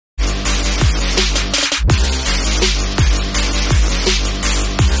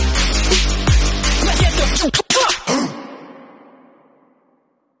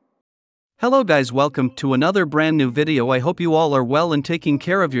Hello guys, welcome to another brand new video. I hope you all are well and taking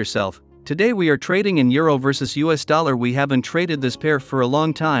care of yourself. Today we are trading in Euro versus US dollar. We haven't traded this pair for a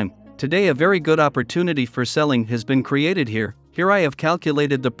long time. Today a very good opportunity for selling has been created here. Here I have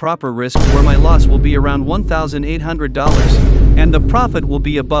calculated the proper risk where my loss will be around $1,800 and the profit will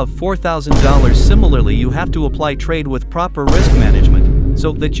be above $4,000. Similarly, you have to apply trade with proper risk management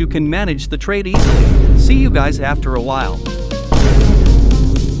so that you can manage the trade easily. See you guys after a while.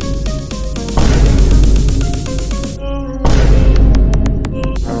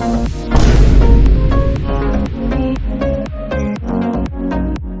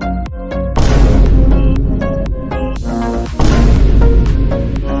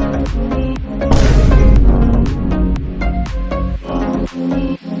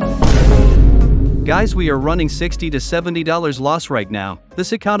 Guys, we are running $60 to $70 loss right now.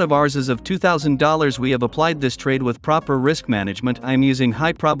 This account of ours is of $2,000. We have applied this trade with proper risk management. I am using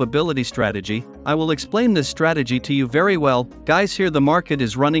high probability strategy. I will explain this strategy to you very well. Guys, here the market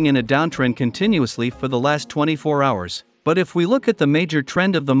is running in a downtrend continuously for the last 24 hours. But if we look at the major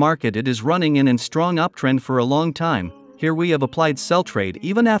trend of the market, it is running in strong uptrend for a long time. Here we have applied sell trade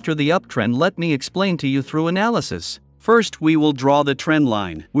even after the uptrend. Let me explain to you through analysis. First, we will draw the trend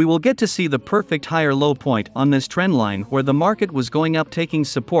line. We will get to see the perfect higher low point on this trend line where the market was going up, taking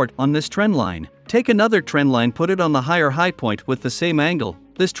support on this trend line. Take another trend line, put it on the higher high point with the same angle.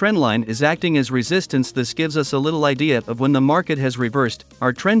 This trend line is acting as resistance. This gives us a little idea of when the market has reversed.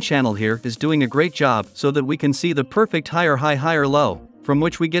 Our trend channel here is doing a great job so that we can see the perfect higher high, higher low, from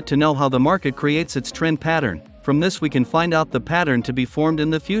which we get to know how the market creates its trend pattern. From this we can find out the pattern to be formed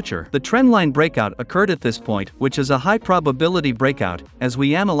in the future. The trendline breakout occurred at this point, which is a high probability breakout. As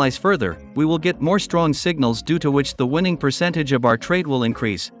we analyze further, we will get more strong signals due to which the winning percentage of our trade will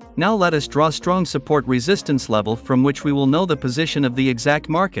increase. Now let us draw strong support resistance level from which we will know the position of the exact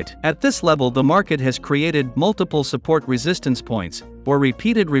market. At this level the market has created multiple support resistance points, or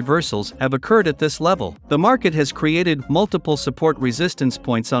repeated reversals have occurred at this level. The market has created multiple support resistance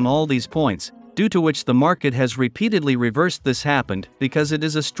points on all these points, due to which the market has repeatedly reversed. This happened because it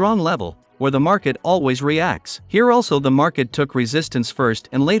is a strong level where the market always reacts. Here also the market took resistance first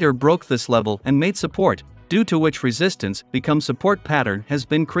and later broke this level and made support, due to which resistance becomes support pattern has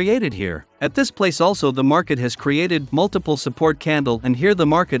been created here. At this place also the market has created multiple support candle, and here the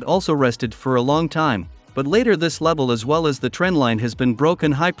market also rested for a long time. But later this level as well as the trend line has been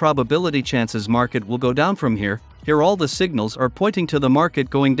broken. High probability chances market will go down from here. Here all the signals are pointing to the market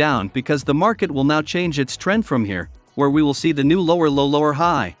going down because the market will now change its trend from here, where we will see the new lower low, lower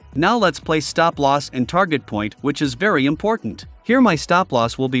high. Now let's place stop loss and target point, which is very important. Here my stop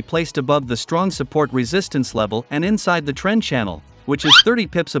loss will be placed above the strong support resistance level and inside the trend channel, which is 30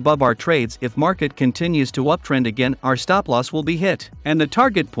 pips above our trades. If market continues to uptrend again, our stop loss will be hit, and the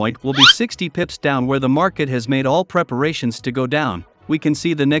target point will be 60 pips down where the market has made all preparations to go down. We can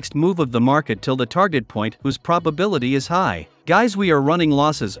see the next move of the market till the target point, whose probability is high. Guys, we are running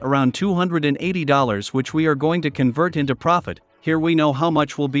losses around $280, which we are going to convert into profit. Here we know how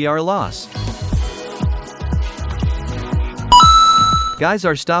much will be our loss. Guys,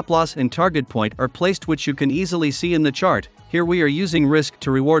 our stop loss and target point are placed, which you can easily see in the chart. Here we are using risk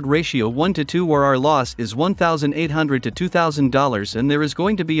to reward ratio 1 to 2, where our loss is $1,800 to $2,000 and there is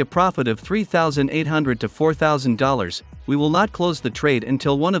going to be a profit of $3,800 to $4,000. We will not close the trade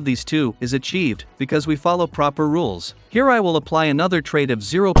until one of these two is achieved because we follow proper rules. Here I will apply another trade of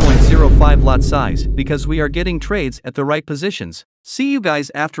 0.05 lot size because we are getting trades at the right positions. See you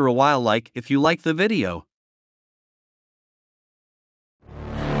guys after a while. Like if you like the video.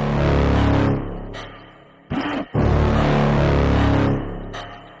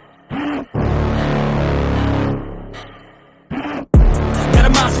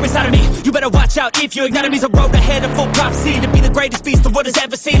 Inside of me, you better watch out if you ignite me. A road ahead of full prophecy to be the greatest beast the world has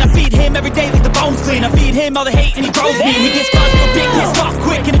ever seen. I feed him every day like the bones clean. I feed him all the hate and he grows me. He gets caught real big, gets off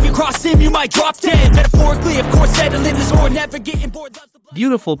quick, and if you cross him, you might drop dead. Metaphorically, of course, settling this or never getting bored.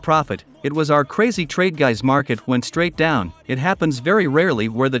 Beautiful profit. It was our crazy trade, guys. Market went straight down. It happens very rarely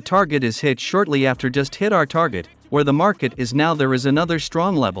where the target is hit shortly after just hit our target. Where the market is now, there is another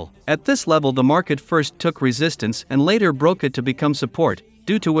strong level. At this level the market first took resistance and later broke it to become support,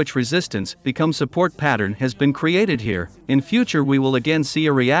 due to which resistance become support pattern has been created here. In future we will again see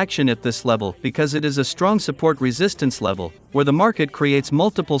a reaction at this level because it is a strong support resistance level where the market creates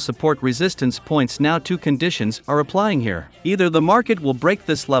multiple support resistance points. Now two conditions are applying here. Either the market will break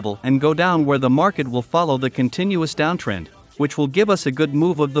this level and go down, where the market will follow the continuous downtrend, which will give us a good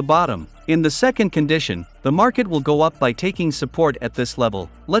move of the bottom. In the second condition, the market will go up by taking support at this level.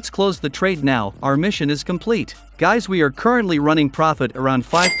 Let's close the trade now, our mission is complete. Guys, we are currently running profit around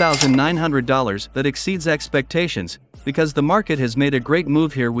 $5,900 that exceeds expectations. Because the market has made a great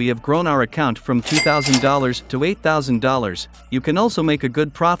move here, we have grown our account from $2,000 to $8,000. You can also make a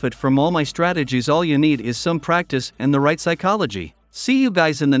good profit from all my strategies. All you need is some practice and the right psychology. See you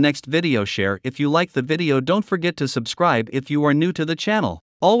guys in the next video. Share if you like the video. Don't forget to subscribe if you are new to the channel.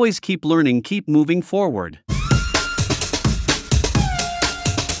 Always keep learning, keep moving forward.